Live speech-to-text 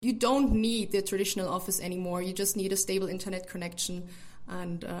You don't need the traditional office anymore. You just need a stable internet connection,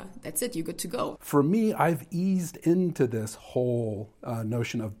 and that's it. You're good to go. For me, I've eased into this whole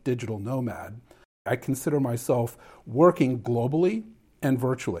notion of digital nomad. I consider myself working globally and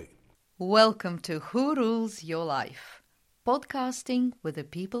virtually. Welcome to Who Rules Your Life? Podcasting with the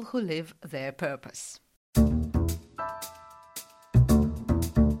people who live their purpose.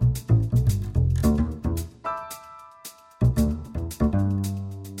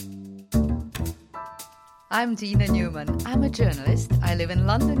 I'm Tina Newman. I'm a journalist. I live in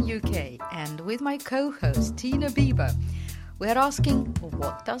London, UK, and with my co-host Tina Bieber, we're asking,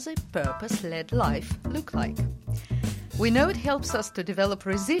 what does a purpose-led life look like? We know it helps us to develop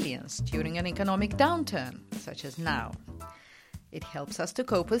resilience during an economic downturn, such as now. It helps us to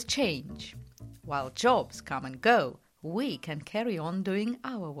cope with change. While jobs come and go, we can carry on doing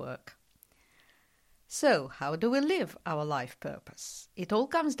our work. So, how do we live our life purpose? It all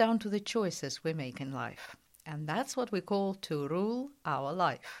comes down to the choices we make in life. And that's what we call to rule our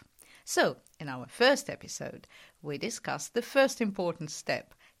life. So, in our first episode, we discussed the first important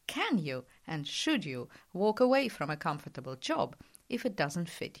step. Can you and should you walk away from a comfortable job if it doesn't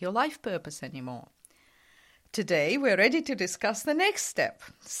fit your life purpose anymore? Today, we're ready to discuss the next step.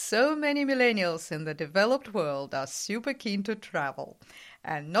 So many millennials in the developed world are super keen to travel.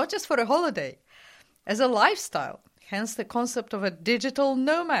 And not just for a holiday, as a lifestyle, hence the concept of a digital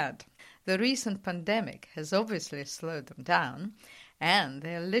nomad. The recent pandemic has obviously slowed them down, and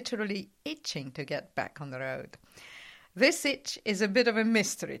they're literally itching to get back on the road. This itch is a bit of a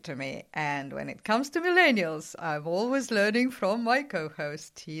mystery to me, and when it comes to millennials, I'm always learning from my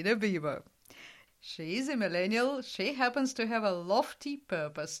co-host, Tina Bieber. She's a millennial. She happens to have a lofty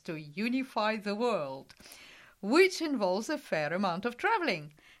purpose to unify the world, which involves a fair amount of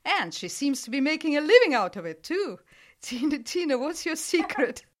traveling. And she seems to be making a living out of it, too. Tina, what's your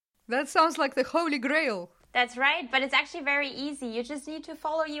secret? That sounds like the Holy Grail. That's right, but it's actually very easy. You just need to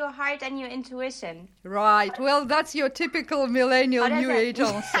follow your heart and your intuition. Right. Well, that's your typical millennial new age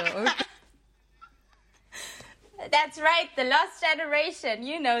answer. Okay. That's right, the lost generation.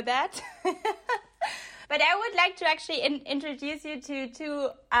 You know that. But I would like to actually introduce you to two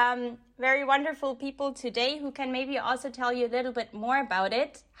very wonderful people today who can maybe also tell you a little bit more about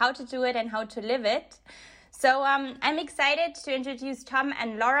it, how to do it and how to live it. So I'm excited to introduce Tom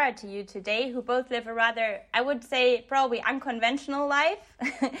and Laura to you today, who both live a rather, I would say, probably unconventional life.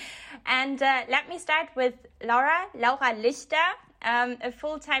 And let me start with Laura Lichter, a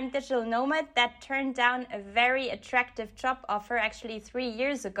full-time digital nomad that turned down a very attractive job offer actually 3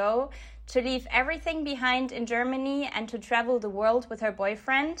 years ago to leave everything behind in Germany and to travel the world with her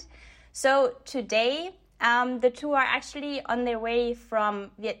boyfriend. So today, the two are actually on their way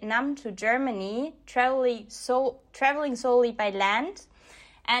from Vietnam to Germany, traveling solely by land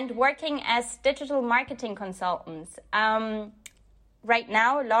and working as digital marketing consultants. Right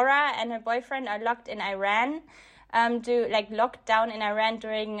now, Laura and her boyfriend are locked in Iran, locked down in Iran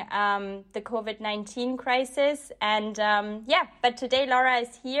during the COVID-19 crisis. And but today Laura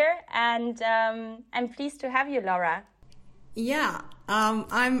is here, and I'm pleased to have you, Laura. Yeah,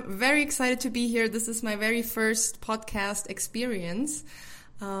 I'm very excited to be here. This is my very first podcast experience,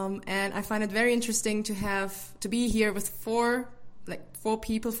 and I find it very interesting to be here with four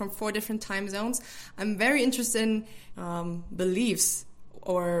people from 4 different time zones. I'm very interested in beliefs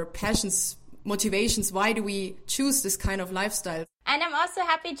or passions, motivations. Why do we choose this kind of lifestyle? And I'm also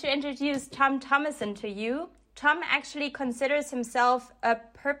happy to introduce Tom Thomason to you. Tom actually considers himself a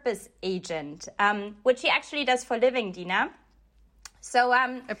purpose agent, which he actually does for a living, Dina. So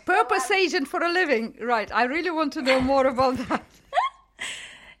a purpose agent for a living, right? I really want to know more about that.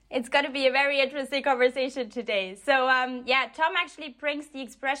 It's going to be a very interesting conversation today. So Tom actually brings the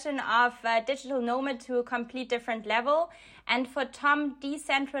expression of digital nomad to a complete different level. And for Tom,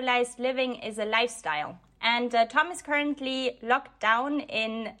 decentralized living is a lifestyle. And Tom is currently locked down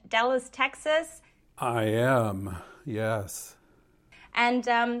in Dallas, Texas. I am, yes. And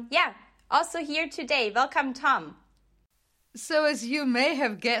also here today. Welcome, Tom. So as you may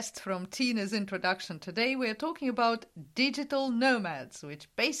have guessed from Tina's introduction today, we're talking about digital nomads, which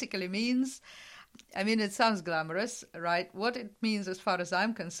basically means, it sounds glamorous, right? What it means as far as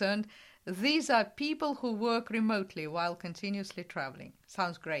I'm concerned, these are people who work remotely while continuously traveling.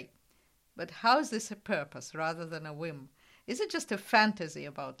 Sounds great. But how is this a purpose rather than a whim? Is it just a fantasy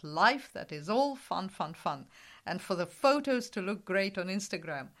about life that is all fun, and for the photos to look great on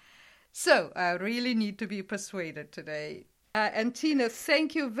Instagram? So I really need to be persuaded today. And Tina,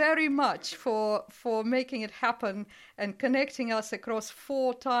 thank you very much for making it happen and connecting us across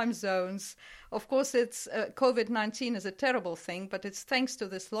 4 time zones. Of course, it's COVID-19 is a terrible thing, but it's thanks to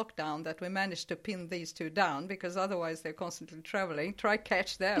this lockdown that we managed to pin these 2 down, because otherwise they're constantly traveling. Try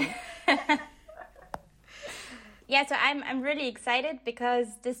catch them. Yeah, so I'm really excited because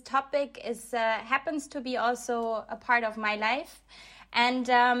this topic is happens to be also a part of my life. And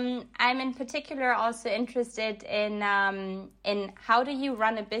I'm in particular also interested in how do you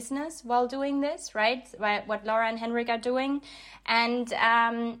run a business while doing this, right? What Laura and Henrik are doing, and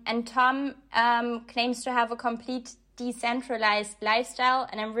Tom claims to have a complete decentralized lifestyle,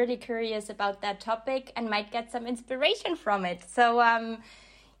 and I'm really curious about that topic and might get some inspiration from it. So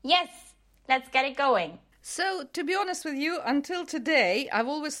yes, let's get it going. So, to be honest with you, until today, I've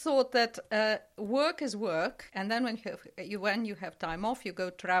always thought that work is work, and then when you have time off, you go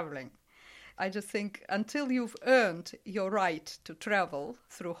traveling. I just think until you've earned your right to travel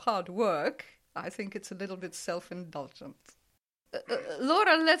through hard work, I think it's a little bit self-indulgent.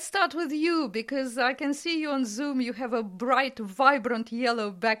 Laura, let's start with you, because I can see you on Zoom. You have a bright, vibrant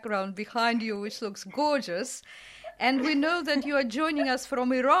yellow background behind you, which looks gorgeous. And we know that you are joining us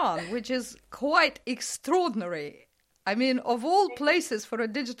from Iran, which is quite extraordinary. I mean, of all places for a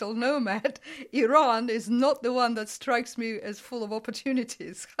digital nomad, Iran is not the one that strikes me as full of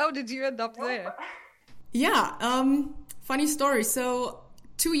opportunities. How did you end up there? Yeah, funny story. So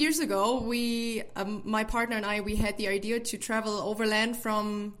 2 years ago, my partner and I, we had the idea to travel overland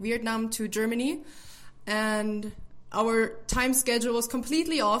from Vietnam to Germany. And our time schedule was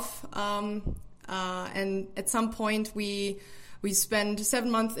completely off. And at some point we spent 7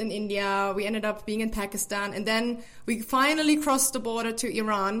 months in India. We ended up being in Pakistan. And then we finally crossed the border to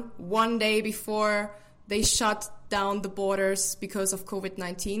Iran 1 day before they shut down the borders because of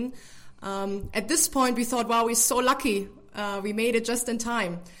COVID-19. At this point, we thought, wow, we're so lucky. We made it just in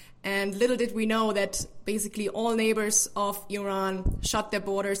time. And little did we know that basically all neighbors of Iran shut their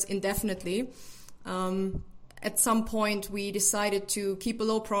borders indefinitely. At some point, we decided to keep a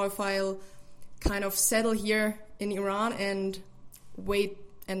low profile, kind of settle here in Iran and wait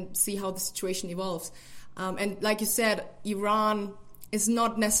and see how the situation evolves. And like you said, Iran is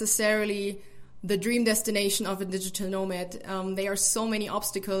not necessarily the dream destination of a digital nomad. There are so many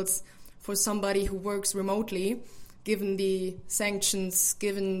obstacles for somebody who works remotely, given the sanctions,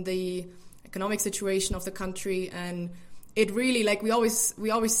 given the economic situation of the country. And it really, like we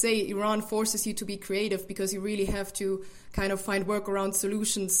always say, Iran forces you to be creative, because you really have to kind of find workaround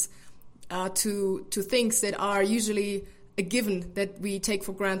solutions to things that are usually a given that we take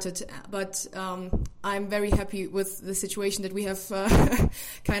for granted. But I'm very happy with the situation that we have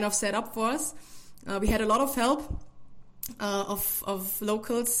kind of set up for us. We had a lot of help of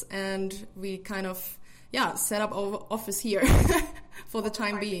locals, and we kind of set up our office here for the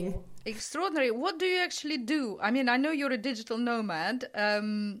time being. Extraordinary. What do you actually do? I mean, I know you're a digital nomad.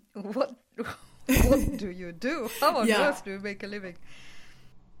 What do you do? How on earth do you make a living?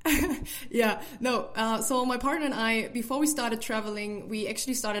 So my partner and I, before we started traveling, we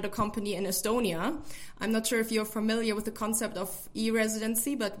actually started a company in Estonia. I'm not sure if you're familiar with the concept of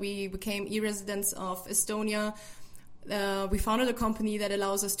e-residency, but we became e-residents of Estonia. We founded a company that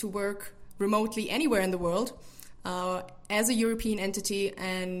allows us to work remotely anywhere in the world as a European entity.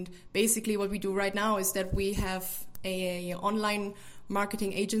 And basically what we do right now is that we have a online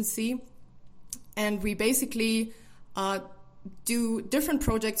marketing agency, and we basically do different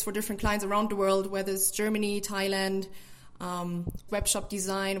projects for different clients around the world, whether it's Germany, Thailand, web shop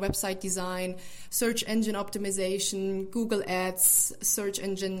design, website design, search engine optimization, Google Ads, search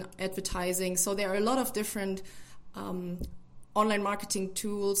engine advertising. So there are a lot of different online marketing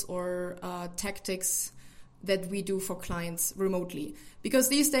tools or tactics that we do for clients remotely. Because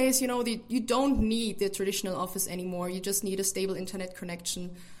these days, you don't need the traditional office anymore. You just need a stable internet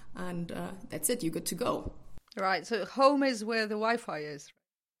connection, and that's it. You're good to go. Right, so home is where the Wi-Fi is.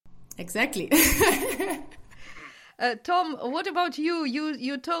 Exactly. Tom, what about you?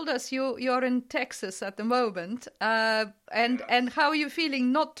 You told us you're in Texas at the moment, and how are you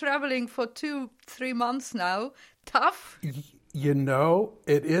feeling not traveling for 2-3 months now? Tough?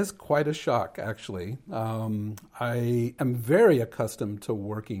 It is quite a shock, actually. I am very accustomed to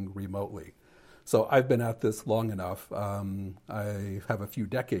working remotely. So I've been at this long enough. I have a few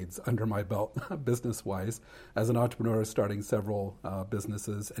decades under my belt, business-wise, as an entrepreneur, starting several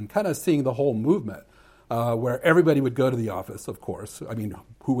businesses and kind of seeing the whole movement where everybody would go to the office, of course. I mean,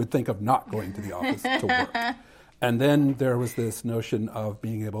 who would think of not going to the office to work? And then there was this notion of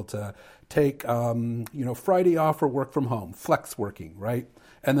being able to take, Friday off or work from home, flex working, right?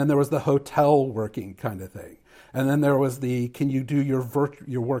 And then there was the hotel working kind of thing. And then there was the can you do your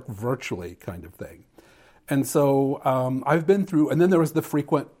work virtually kind of thing. And so I've been through, and then there was the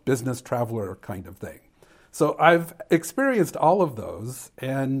frequent business traveler kind of thing. So I've experienced all of those.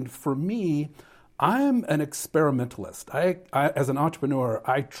 And for me, I'm an experimentalist. I as an entrepreneur,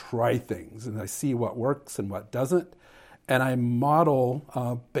 I try things and I see what works and what doesn't. And I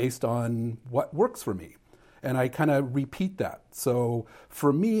model based on what works for me. And I kind of repeat that. So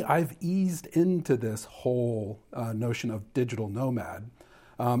for me, I've eased into this whole notion of digital nomad.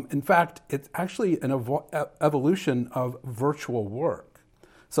 In fact, it's actually an evolution of virtual work.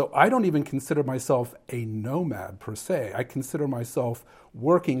 So I don't even consider myself a nomad per se. I consider myself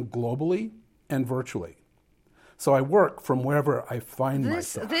working globally and virtually. So I work from wherever I find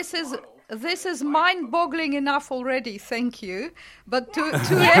myself. This is mind-boggling enough already. Thank you. But to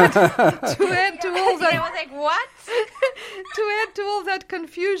add to all that, I was like, what? To add to all that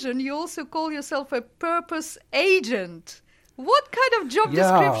confusion, you also call yourself a purpose agent. What kind of job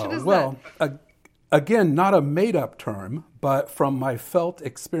description is that? Again, not a made-up term, but from my felt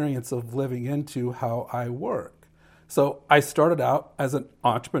experience of living into how I work. So I started out as an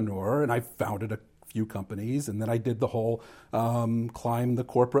entrepreneur, and I founded a few companies, and then I did the whole climb the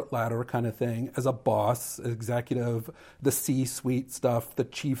corporate ladder kind of thing as a boss, executive, the C-suite stuff, the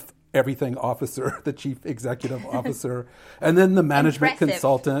chief everything officer, the chief executive officer, and then the management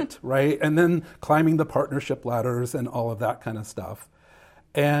consultant, right? And then climbing the partnership ladders and all of that kind of stuff.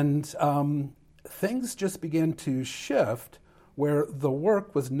 And things just began to shift where the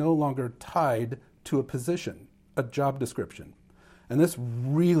work was no longer tied to a position, a job description. And this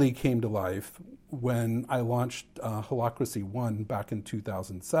really came to life when I launched Holacracy One back in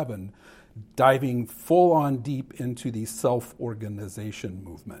 2007, diving full on deep into the self-organization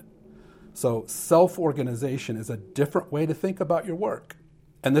movement. So self-organization is a different way to think about your work.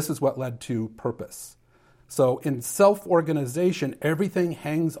 And this is what led to purpose. So in self-organization, everything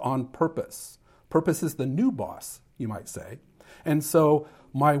hangs on purpose. Purpose is the new boss, you might say. And so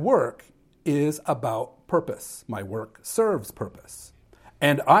my work is about purpose. My work serves purpose.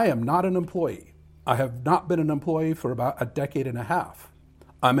 And I am not an employee. I have not been an employee for about a decade and a half.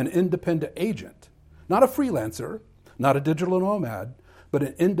 I'm an independent agent, not a freelancer, not a digital nomad, but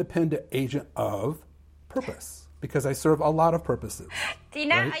an independent agent of purpose because I serve a lot of purposes.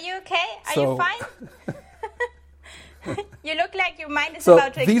 Dina, right? Are you okay? Are you fine? You look like your mind is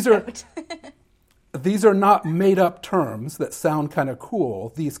about to explode. These are not made-up terms that sound kind of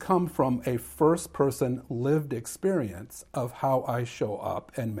cool. These come from a first-person lived experience of how I show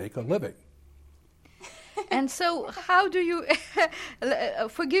up and make a living. And so how do you,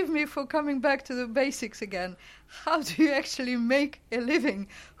 forgive me for coming back to the basics again, how do you actually make a living?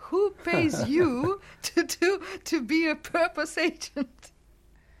 Who pays you to be a purpose agent?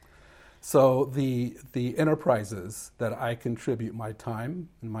 So the enterprises that I contribute my time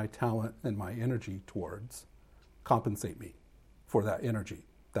and my talent and my energy towards compensate me for that energy,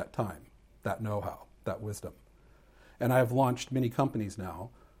 that time, that know-how, that wisdom. And I have launched many companies now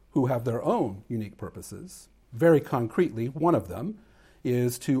who have their own unique purposes. Very concretely, one of them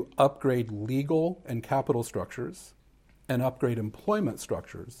is to upgrade legal and capital structures and upgrade employment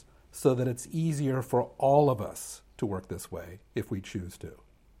structures so that it's easier for all of us to work this way if we choose to.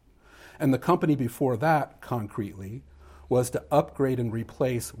 And the company before that, concretely, was to upgrade and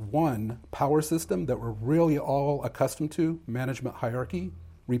replace one power system that we're really all accustomed to, management hierarchy,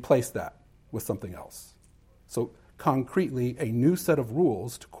 replace that with something else. So concretely, a new set of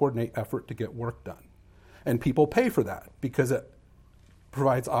rules to coordinate effort to get work done. And people pay for that because it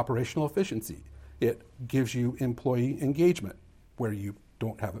provides operational efficiency. It gives you employee engagement where you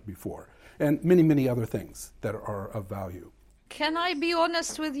don't have it before. And many, many other things that are of value. Can I be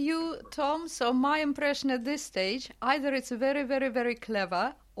honest with you, Tom? So my impression at this stage, either it's very, very, very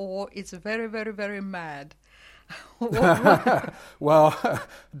clever or it's very, very, very mad. Well,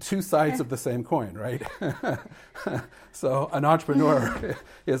 two sides of the same coin, right? So an entrepreneur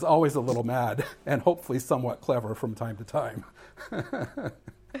is always a little mad and hopefully somewhat clever from time to time.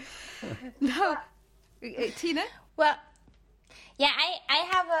 No, Tina? Well, yeah,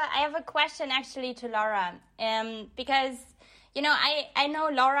 I have a question actually to Laura, because you know, I know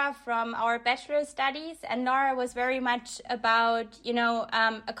Laura from our bachelor studies, and Laura was very much about, you know,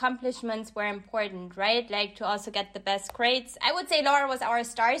 accomplishments were important, right? Like to also get the best grades. I would say Laura was our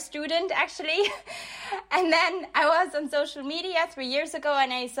star student, actually. And then I was on social media 3 years ago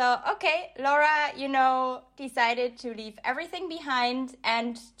and I saw, okay, Laura, you know, decided to leave everything behind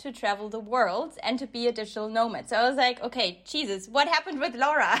and to travel the world and to be a digital nomad. So I was like, okay, Jesus, what happened with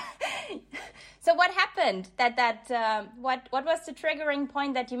Laura? So what happened? What was the triggering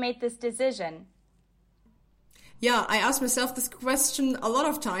point that you made this decision? Yeah, I asked myself this question a lot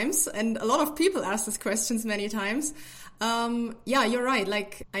of times, and a lot of people ask this questions many times. Yeah, you're right.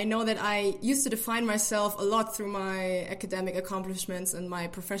 Like, I know that I used to define myself a lot through my academic accomplishments and my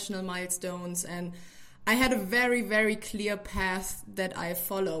professional milestones, and I had a very, very clear path that I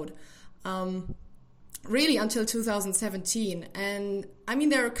followed. Really until 2017. And I mean,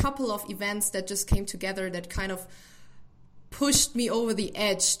 there are a couple of events that just came together that kind of pushed me over the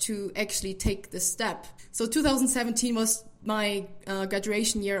edge to actually take this step. So 2017 was my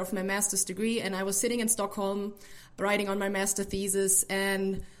graduation year of my master's degree, and I was sitting in Stockholm writing on my master thesis,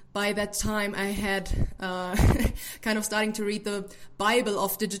 and by that time I had kind of starting to read the Bible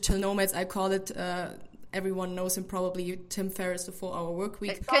of digital nomads, I call it. Everyone knows him probably, Tim Ferriss, The 4-Hour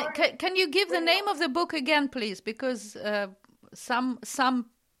Workweek. Can you give the name of the book again, please? Because some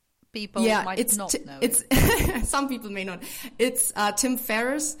people might not know. It's some people may not. It's Tim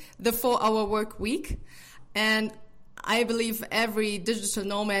Ferriss, The 4-Hour Workweek. And I believe every digital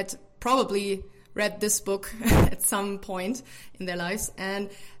nomad probably read this book at some point in their lives. And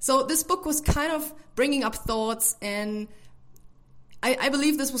so this book was kind of bringing up thoughts, and I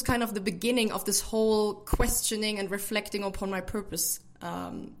believe this was kind of the beginning of this whole questioning and reflecting upon my purpose.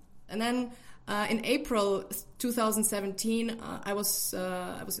 And then in April 2017, I was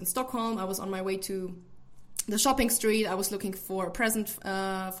in Stockholm. I was on my way to the shopping street. I was looking for a present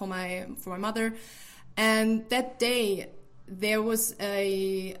for my mother. And that day, there was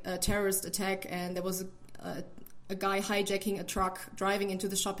a terrorist attack, and there was a guy hijacking a truck, driving into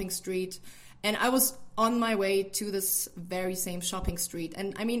the shopping street. And I was on my way to this very same shopping street.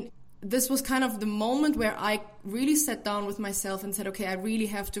 And I mean, this was kind of the moment where I really sat down with myself and said, okay, I really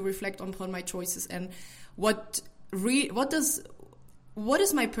have to reflect upon my choices and what is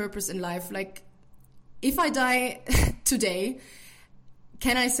my purpose in life? Like, if I die today,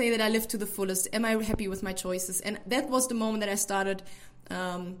 can I say that I lived to the fullest? Am I happy with my choices? And that was the moment that I started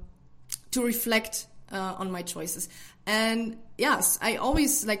to reflect on my choices. And yes, I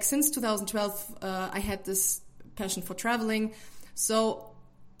always, like, since 2012, I had this passion for traveling. So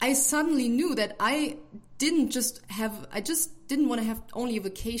I suddenly knew that I just didn't want to have only a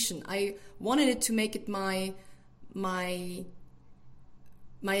vacation. I wanted it to make it my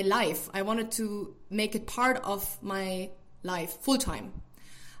life. I wanted to make it part of my life full time.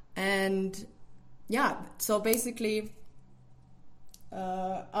 And yeah, so basically,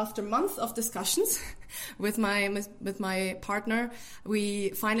 after months of discussions with my partner,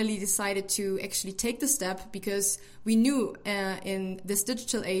 we finally decided to actually take the step, because we knew in this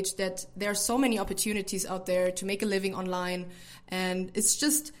digital age that there are so many opportunities out there to make a living online, and it's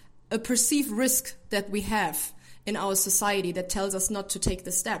just a perceived risk that we have in our society that tells us not to take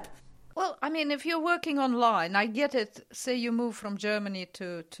the step. Well, I mean, if you're working online, I get it. Say you move from Germany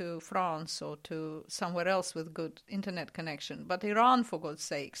to France or to somewhere else with good internet connection, but Iran, for God's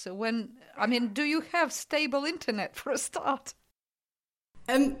sake. So do you have stable internet for a start?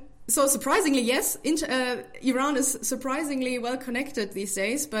 So surprisingly, yes. Iran is surprisingly well connected these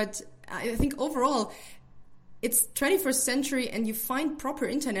days, but I think overall it's 21st century and you find proper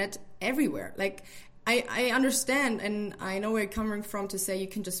internet everywhere. Like, I understand, and I know where you're coming from to say you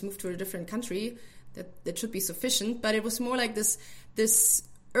can just move to a different country, that should be sufficient, but it was more like this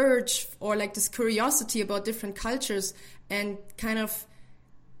urge or like this curiosity about different cultures and kind of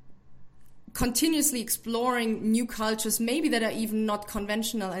continuously exploring new cultures, maybe that are even not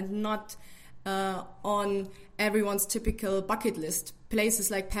conventional and not on everyone's typical bucket list.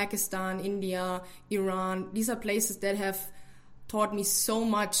 Places like Pakistan, India, Iran, these are places that have taught me so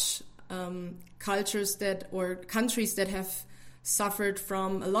much. Cultures or countries that have suffered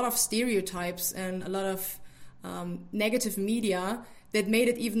from a lot of stereotypes and a lot of negative media that made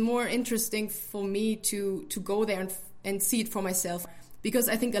it even more interesting for me to go there and see it for myself. Because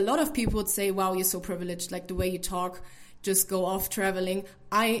I think a lot of people would say, wow, you're so privileged, like the way you talk, just go off traveling.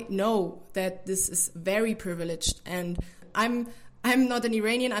 I know that this is very privileged, and I'm not an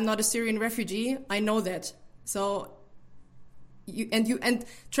Iranian, I'm not a Syrian refugee, I know that. So and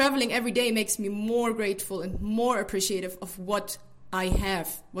traveling every day makes me more grateful and more appreciative of what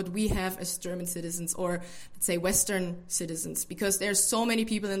we have as German citizens, or let's say Western citizens, because there's so many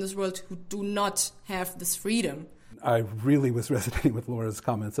people in this world who do not have this freedom. I really was resonating with Laura's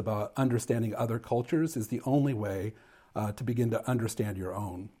comments about understanding other cultures is the only way to begin to understand your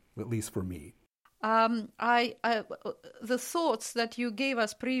own, at least for me. The thoughts that you gave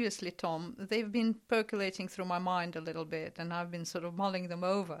us previously, Tom, they've been percolating through my mind a little bit, and I've been sort of mulling them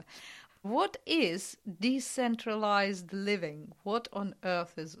over. What is decentralized living? What on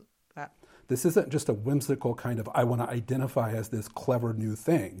earth is that? This isn't just a whimsical kind of, I want to identify as this clever new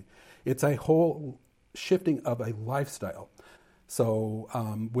thing. It's a whole shifting of a lifestyle. So,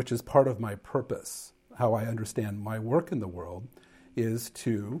 which is part of my purpose. How I understand my work in the world is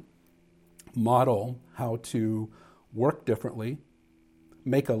to model how to work differently,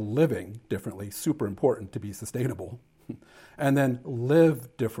 make a living differently, super important to be sustainable, and then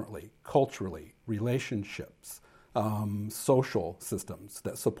live differently, culturally, relationships, social systems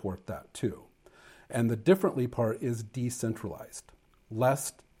that support that too. And the differently part is decentralized,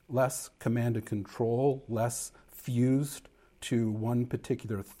 less command and control, less fused to one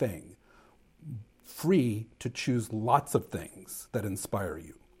particular thing, free to choose lots of things that inspire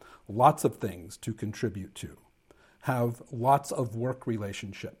you, lots of things to contribute to, have lots of work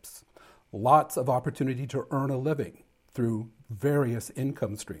relationships, lots of opportunity to earn a living through various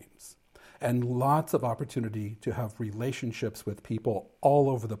income streams, and lots of opportunity to have relationships with people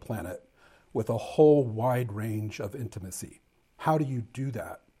all over the planet with a whole wide range of intimacy. How do you do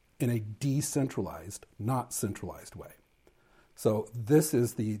that in a decentralized, not centralized way? So this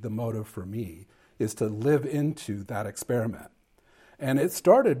is the motive for me, is to live into that experiment. And it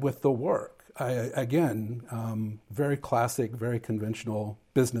started with the work. Very classic, very conventional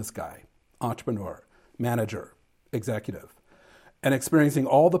business guy, entrepreneur, manager, executive, and experiencing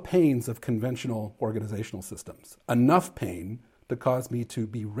all the pains of conventional organizational systems. Enough pain to cause me to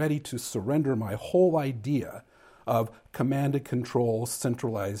be ready to surrender my whole idea of command and control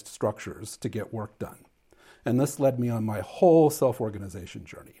centralized structures to get work done. And this led me on my whole self-organization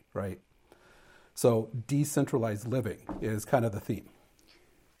journey, right? So decentralized living is kind of the theme.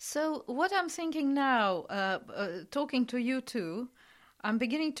 So what I'm thinking now, talking to you two, I'm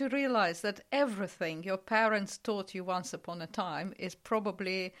beginning to realize that everything your parents taught you once upon a time is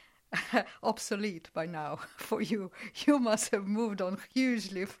probably obsolete by now for you. You must have moved on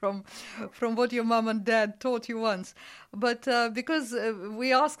hugely from what your mom and dad taught you once. But because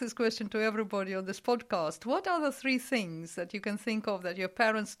we ask this question to everybody on this podcast, what are the 3 things that you can think of that your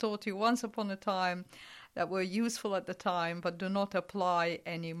parents taught you once upon a time that were useful at the time but do not apply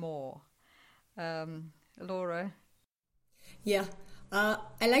anymore? Laura? Yeah.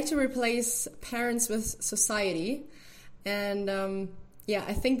 I like to replace parents with society. And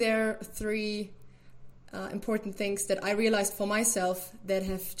I think there are 3 important things that I realized for myself that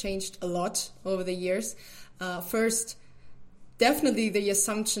have changed a lot over the years. First, definitely the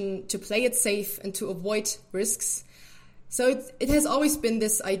assumption to play it safe and to avoid risks. So it has always been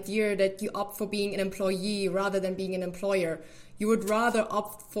this idea that you opt for being an employee rather than being an employer. You would rather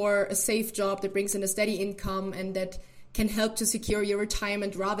opt for a safe job that brings in a steady income and that can help to secure your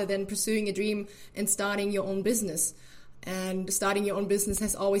retirement rather than pursuing a dream and starting your own business. And starting your own business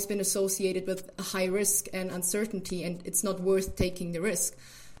has always been associated with a high risk and uncertainty, and it's not worth taking the risk.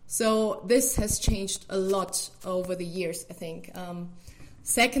 So this has changed a lot over the years, I think.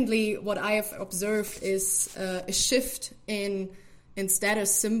 Secondly, what I have observed is a shift in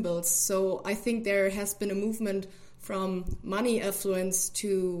status symbols. So I think there has been a movement from money affluence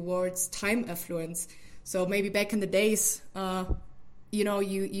towards time affluence. So maybe back in the days,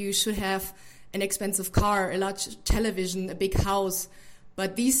 you should have an expensive car, a large television, a big house.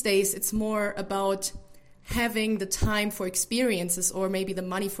 But these days, it's more about having the time for experiences, or maybe the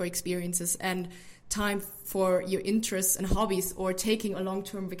money for experiences, and time for your interests and hobbies, or taking a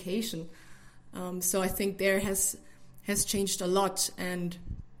long-term vacation. So I think there has changed a lot. And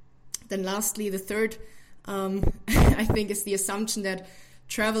then lastly, the third, I think, is the assumption that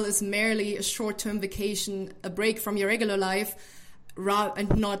travel is merely a short-term vacation, a break from your regular life,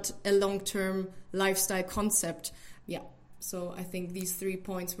 and not a long-term lifestyle concept. Yeah, so I think these 3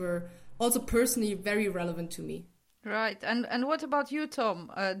 points were also personally very relevant to me. Right, and what about you, Tom?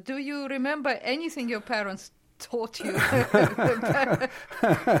 Do you remember anything your parents taught you?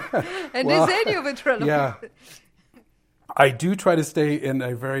 And is any of it relevant? Yeah, I do try to stay in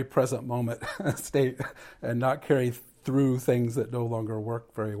a very present moment state and not carry through things that no longer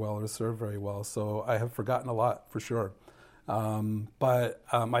work very well or serve very well. So I have forgotten a lot, for sure. But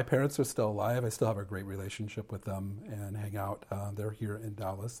my parents are still alive. I still have a great relationship with them and hang out. They're here in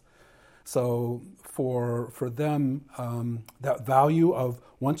Dallas. So for them, that value of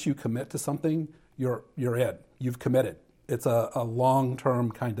once you commit to something, you're in. You've committed. It's a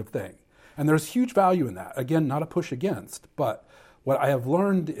long-term kind of thing. And there's huge value in that. Again, not a push against. But what I have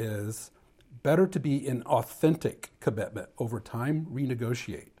learned is better to be in authentic commitment over time,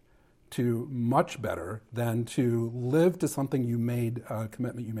 renegotiate, to much better than to live to something you made, a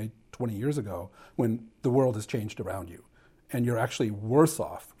commitment you made 20 years ago when the world has changed around you. And you're actually worse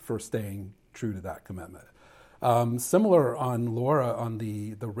off for staying true to that commitment. Similar on Laura on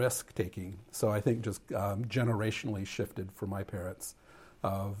the risk taking. So I think just generationally shifted for my parents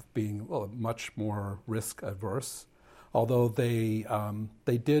of being much more risk averse. Although they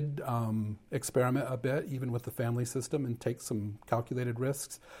did experiment a bit, even with the family system, and take some calculated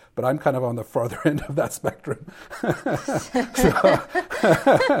risks. But I'm kind of on the farther end of that spectrum.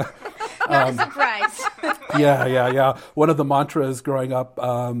 Not a surprise. Yeah. One of the mantras growing up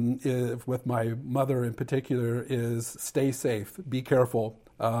with my mother in particular is stay safe, be careful.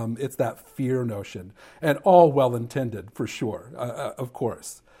 It's that fear notion. And all well-intended, for sure, of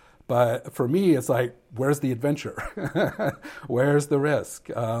course. But for me, it's like, where's the adventure? Where's the risk?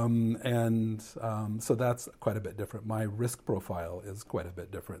 So that's quite a bit different. My risk profile is quite a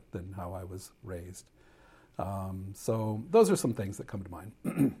bit different than how I was raised. So those are some things that come to mind.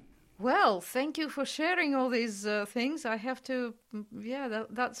 Well, thank you for sharing all these things. I have to,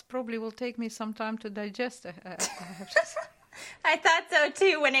 that's probably will take me some time to digest. I have to say. I thought so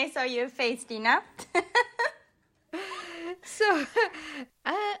too when I saw your face, Dina. So,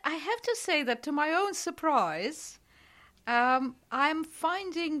 I have to say that to my own surprise, I'm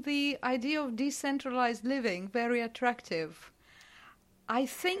finding the idea of decentralized living very attractive. I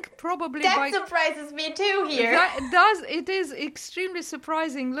think probably that surprises me too here. It is extremely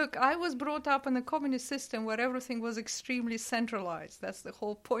surprising. Look, I was brought up in a communist system where everything was extremely centralized. That's the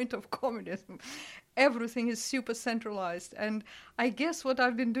whole point of communism. Everything is super centralized. And I guess what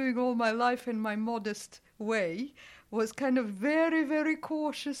I've been doing all my life in my modest way was kind of very, very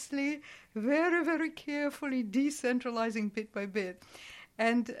cautiously, very, very carefully decentralizing bit by bit.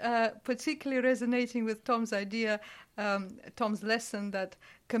 And particularly resonating with Tom's idea, Tom's lesson that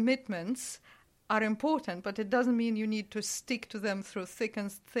commitments are important, but it doesn't mean you need to stick to them through thick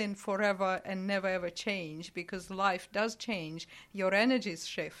and thin forever and never ever change, because life does change. Your energies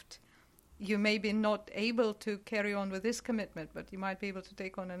shift. You may be not able to carry on with this commitment, but you might be able to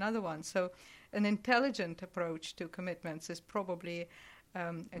take on another one. So an intelligent approach to commitments is probably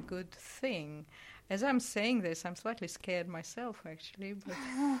a good thing. As I'm saying this, I'm slightly scared myself, actually. But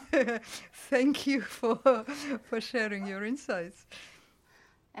thank you for sharing your insights.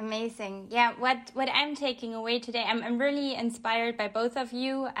 Amazing. Yeah, what I'm taking away today, I'm really inspired by both of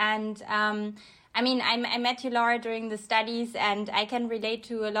you. And I met you, Laura, during the studies, and I can relate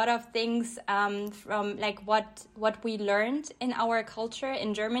to a lot of things from like what we learned in our culture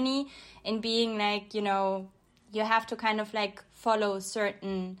in Germany, in being like, you have to kind of like follow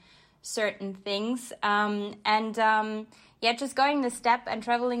certain things, just going the step and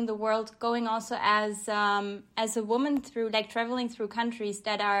traveling the world, going also as a woman through like traveling through countries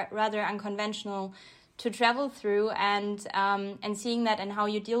that are rather unconventional to travel through, and seeing that and how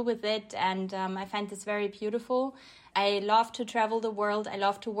you deal with it, and I find this very beautiful. I love to travel the world. I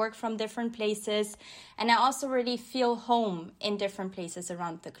love to work from different places, and I also really feel home in different places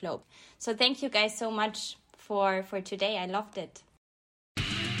around the globe. So thank you guys so much for today. I loved it.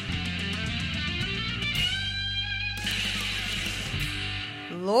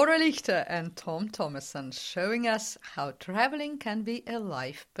 Laura Lichter and Tom Thomasson showing us how traveling can be a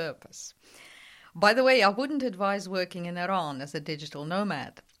life purpose. By the way, I wouldn't advise working in Iran as a digital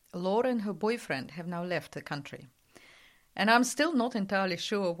nomad. Laura and her boyfriend have now left the country. And I'm still not entirely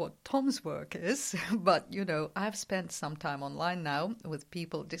sure what Tom's work is, but, I've spent some time online now with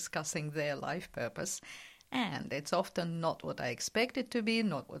people discussing their life purpose, and it's often not what I expect it to be,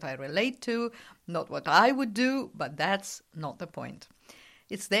 not what I relate to, not what I would do, but that's not the point.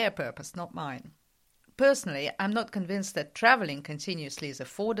 It's their purpose, not mine. Personally, I'm not convinced that traveling continuously is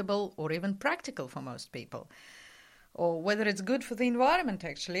affordable or even practical for most people, or whether it's good for the environment,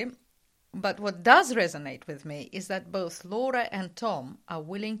 actually. But what does resonate with me is that both Laura and Tom are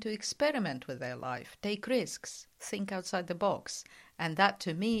willing to experiment with their life, take risks, think outside the box, and that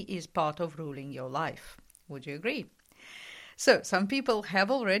to me is part of ruling your life. Would you agree? So, some people have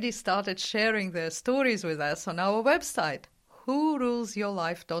already started sharing their stories with us on our website,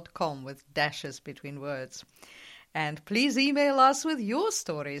 whorulesyourlife.com, with dashes between words. And please email us with your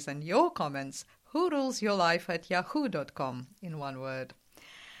stories and your comments, whorulesyourlife@yahoo.com, in one word.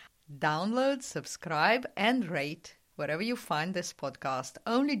 Download, subscribe, and rate wherever you find this podcast.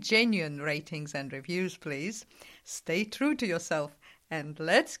 Only genuine ratings and reviews, please. Stay true to yourself, and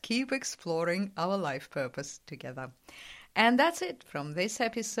let's keep exploring our life purpose together. And that's it from this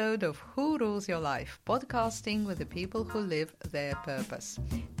episode of Who Rules Your Life, podcasting with the people who live their purpose.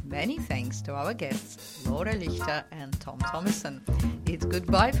 Many thanks to our guests, Laura Lichter and Tom Thomasson. It's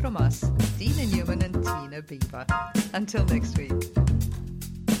goodbye from us, Dina Newman and Tina Bieber. Until next week.